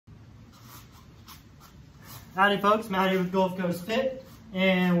Howdy folks, Matt here with Gulf Coast Fit,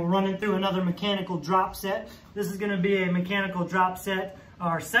 and we're running through another mechanical drop set. This is going to be a mechanical drop set,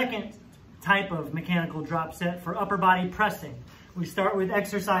 our second type of mechanical drop set for upper body pressing. We start with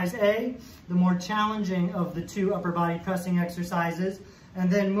exercise A, the more challenging of the two upper body pressing exercises, and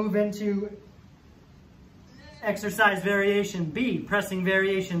then move into exercise variation B, pressing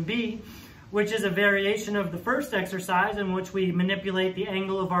variation B, which is a variation of the first exercise in which we manipulate the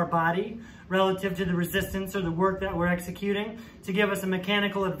angle of our body relative to the resistance or the work that we're executing to give us a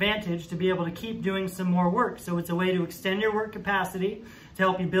mechanical advantage to be able to keep doing some more work. So it's a way to extend your work capacity to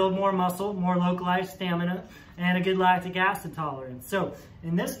help you build more muscle, more localized stamina, and a good lactic acid tolerance. So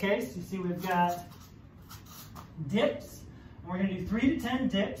in this case, you see we've got dips. We're going to do 3 to 10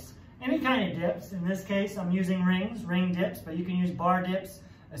 dips, any kind of dips. In this case, I'm using ring dips, but you can use bar dips,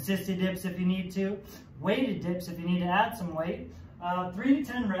 assisted dips if you need to, weighted dips if you need to add some weight, 3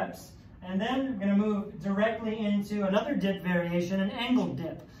 to 10 reps. And then I'm going to move directly into another dip variation, an angled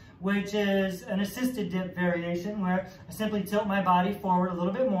dip, which is an assisted dip variation where I simply tilt my body forward a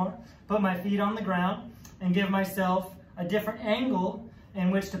little bit more, put my feet on the ground, and give myself a different angle in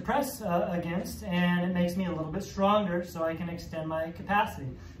which to press against, and it makes me a little bit stronger so I can extend my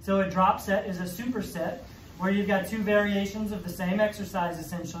capacity. So a drop set is a superset where you've got two variations of the same exercise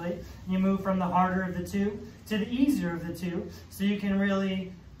essentially. You move from the harder of the two to the easier of the two, so you can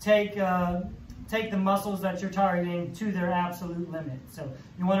really take the muscles that you're targeting to their absolute limit. So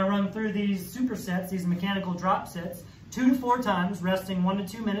you want to run through these supersets, these mechanical drop sets, 2 to 4 times, resting 1 to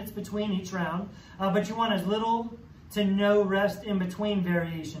 2 minutes between each round. But you want as little to no rest in between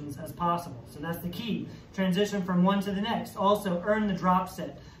variations as possible. So that's the key. Transition from one to the next. Also, earn the drop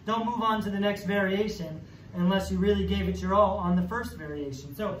set. Don't move on to the next variation unless you really gave it your all on the first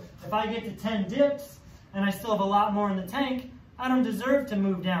variation. So if I get to 10 dips and I still have a lot more in the tank, I don't deserve to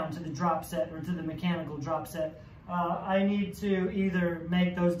move down to the drop set or to the mechanical drop set. I need to either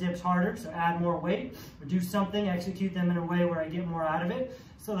make those dips harder, so add more weight, or do something, execute them in a way where I get more out of it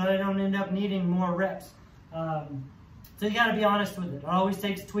so that I don't end up needing more reps. So you gotta be honest with it. It always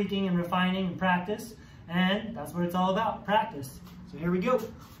takes tweaking and refining and practice, and that's what it's all about, practice. So here we go.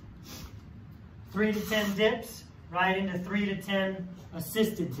 3 to 10 dips, right into 3 to 10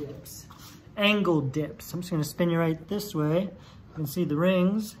 assisted dips. Angled dips. I'm just going to spin you right this way. You can see the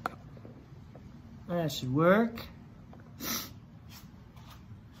rings. That should work.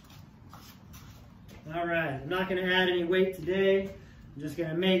 All right, I'm not going to add any weight today. I'm just going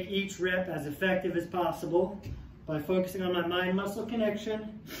to make each rep as effective as possible by focusing on my mind-muscle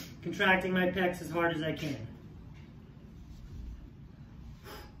connection, contracting my pecs as hard as I can.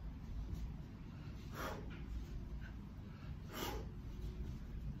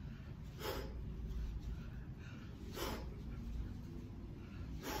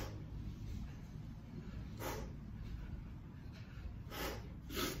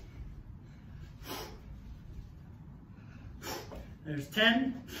 There's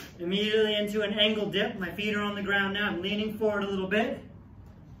 10, immediately into an angle dip. My feet are on the ground now. I'm leaning forward a little bit.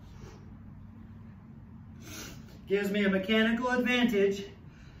 Gives me a mechanical advantage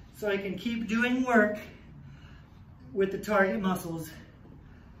so I can keep doing work with the target muscles.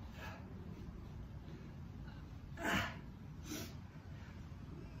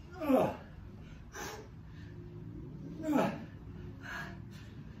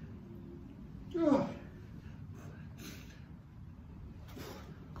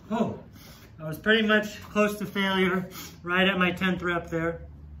 Oh, I was pretty much close to failure right at my 10th rep there.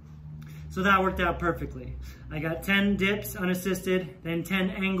 So that worked out perfectly. I got 10 dips unassisted, then 10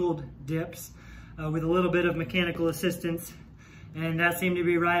 angled dips with a little bit of mechanical assistance, and that seemed to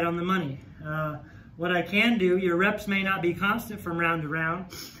be right on the money. What I can do, your reps may not be constant from round to round,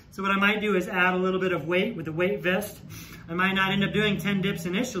 so what I might do is add a little bit of weight with a weight vest. I might not end up doing 10 dips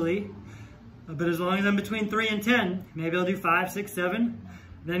initially, but as long as I'm between 3 and 10, maybe I'll do 5, 6, 7,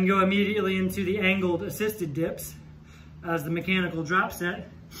 then go immediately into the angled assisted dips as the mechanical drop set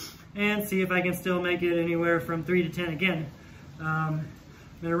and see if I can still make it anywhere from 3 to 10 again. I'm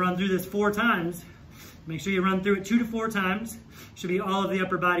gonna run through this 4 times. Make sure you run through it 2 to 4 times. Should be all of the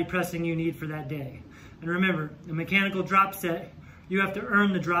upper body pressing you need for that day. And remember, a mechanical drop set, you have to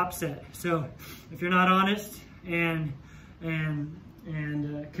earn the drop set. So if you're not honest and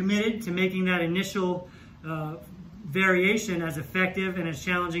committed to making that initial variation as effective and as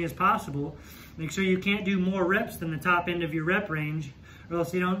challenging as possible, make sure you can't do more reps than the top end of your rep range, or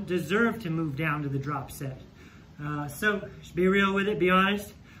else you don't deserve to move down to the drop set. So just be real with it, be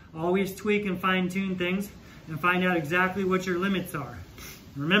honest, always tweak and fine tune things and find out exactly what your limits are.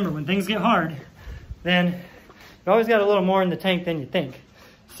 Remember, when things get hard, then you always got a little more in the tank than you think.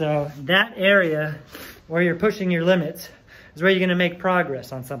 So that area where you're pushing your limits is where you're gonna make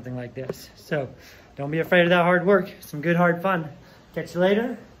progress on something like this. So don't be afraid of that hard work. Some good hard fun. Catch you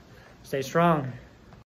later. Stay strong.